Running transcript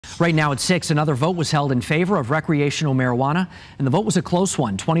Right now at 6, another vote was held in favor of recreational marijuana, and the vote was a close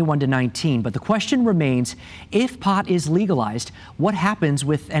one, 21-19. But the question remains, if pot is legalized, what happens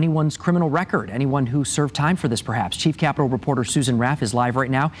with anyone's criminal record? Anyone who served time for this, perhaps? Chief Capitol reporter Susan Raff is live right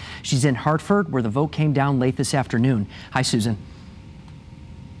now. She's in Hartford, where the vote came down late this afternoon. Hi, Susan.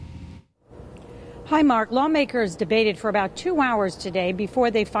 Hi, Mark. Lawmakers debated for about 2 hours today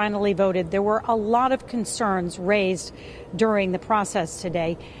before they finally voted. There were a lot of concerns raised during the process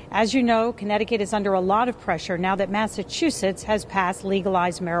today. As you know, Connecticut is under a lot of pressure now that Massachusetts has passed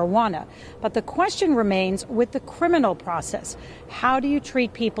legalized marijuana. But the question remains with the criminal process. How do you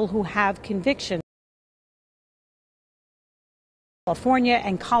treat people who have convictions? California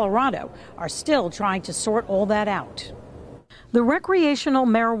and Colorado are still trying to sort all that out. The recreational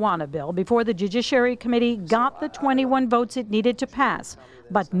marijuana bill before the Judiciary Committee got the 21 votes it needed to pass,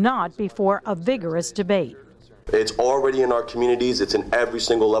 but not before a vigorous debate. It's already in our communities. It's in every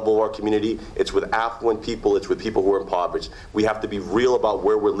single level of our community. It's with affluent people. It's with people who are impoverished. We have to be real about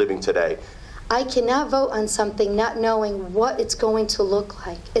where we're living today. I cannot vote on something not knowing what it's going to look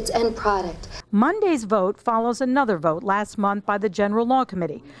like, its end product. Monday's vote follows another vote last month by the General Law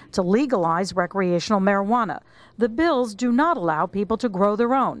Committee to legalize recreational marijuana. The bills do not allow people to grow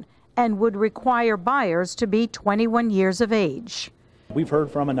their own and would require buyers to be 21 years of age. We've heard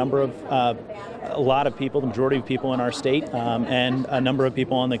from a lot of people, the majority of people in our state, and a number of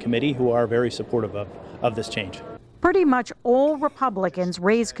people on the committee who are very supportive of this change. Pretty much all Republicans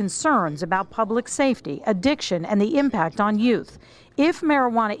raise concerns about public safety, addiction, and the impact on youth. If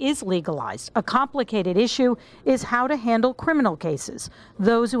marijuana is legalized, a complicated issue is how to handle criminal cases,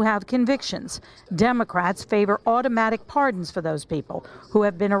 those who have convictions. Democrats favor automatic pardons for those people who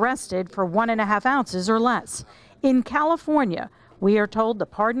have been arrested for 1.5 ounces or less. In California, we are told the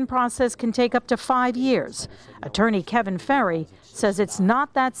pardon process can take up to 5 years. Attorney Kevin Ferry says it's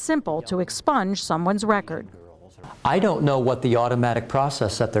not that simple to expunge someone's record. I don't know what the automatic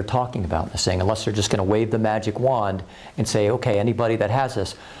process that they're talking about is saying, unless they're just going to wave the magic wand and say, okay, anybody that has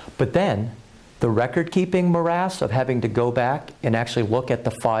this. But then the record-keeping morass of having to go back and actually look at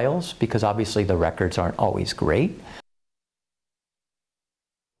the files, because obviously the records aren't always great.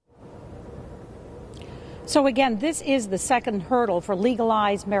 So again, this is the second hurdle for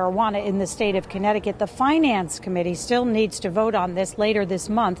legalized marijuana in the state of Connecticut. The Finance Committee still needs to vote on this later this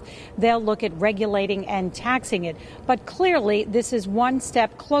month. They'll look at regulating and taxing it. But clearly, this is one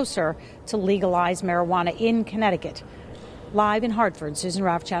step closer to legalized marijuana in Connecticut. Live in Hartford, Susan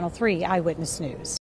Raff, Channel 3 Eyewitness News.